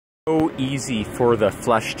So easy for the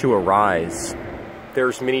flesh to arise.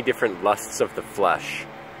 There's many different lusts of the flesh.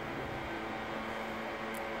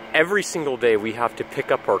 Every single day we have to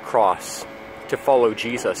pick up our cross to follow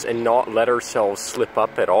Jesus and not let ourselves slip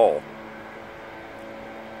up at all.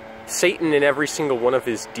 Satan and every single one of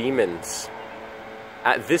his demons,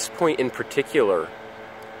 at this point in particular,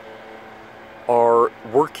 are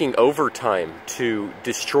working overtime to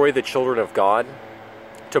destroy the children of God,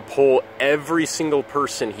 to pull every single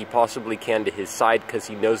person he possibly can to his side because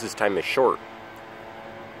he knows his time is short.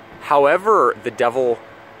 However the devil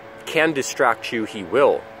can distract you, he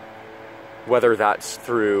will. Whether that's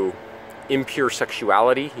through impure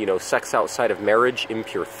sexuality, sex outside of marriage,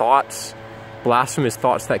 impure thoughts, blasphemous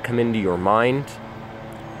thoughts that come into your mind,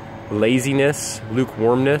 laziness,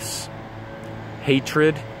 lukewarmness,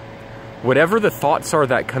 hatred, whatever the thoughts are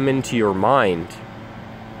that come into your mind,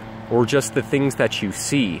 or just the things that you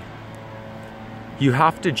see, you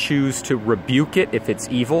have to choose to rebuke it if it's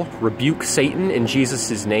evil, rebuke Satan in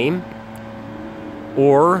Jesus' name,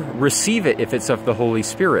 or receive it if it's of the Holy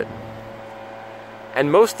Spirit.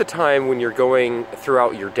 And most of the time when you're going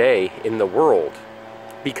throughout your day in the world,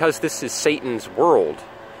 because this is Satan's world,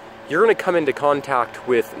 you're going to come into contact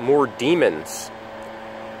with more demons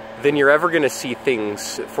than you're ever going to see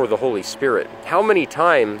things for the Holy Spirit. How many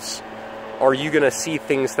times are you going to see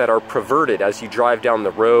things that are perverted as you drive down the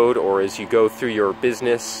road or as you go through your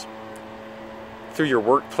business, through your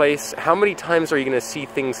workplace? How many times are you going to see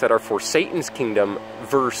things that are for Satan's kingdom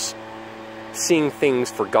versus seeing things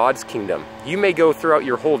for God's kingdom? You may go throughout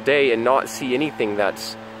your whole day and not see anything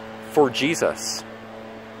that's for Jesus.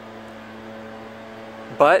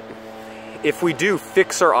 But if we do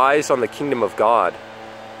fix our eyes on the kingdom of God,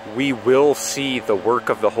 we will see the work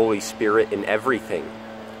of the Holy Spirit in everything.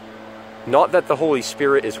 Not that the Holy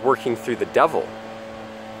Spirit is working through the devil,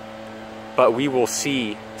 but we will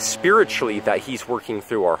see spiritually that he's working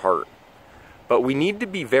through our heart. But we need to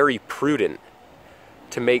be very prudent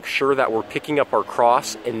to make sure that we're picking up our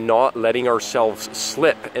cross and not letting ourselves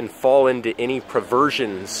slip and fall into any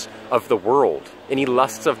perversions of the world, any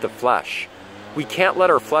lusts of the flesh. We can't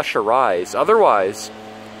let our flesh arise. Otherwise,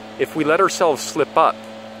 if we let ourselves slip up,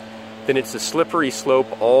 then it's a slippery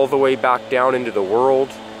slope all the way back down into the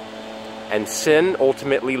world, and sin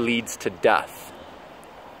ultimately leads to death.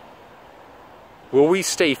 Will we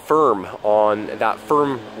stay firm on that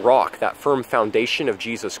firm rock, that firm foundation of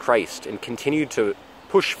Jesus Christ, and continue to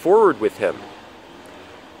push forward with him?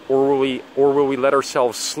 Or will we let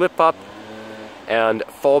ourselves slip up and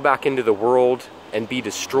fall back into the world and be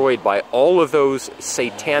destroyed by all of those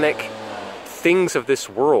satanic things of this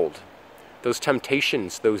world, those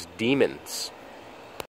temptations, those demons?